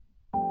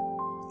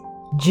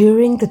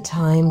During the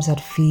times that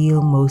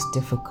feel most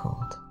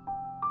difficult,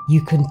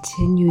 you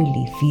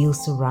continually feel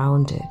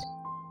surrounded.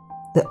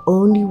 The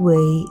only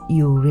way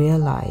you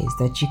realize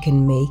that you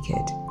can make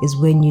it is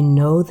when you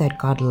know that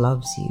God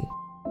loves you,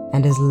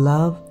 and His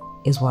love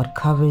is what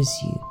covers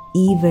you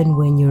even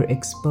when you're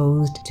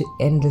exposed to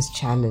endless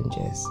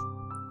challenges.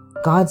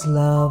 God's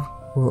love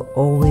will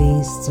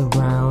always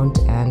surround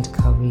and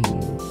cover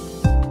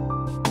you.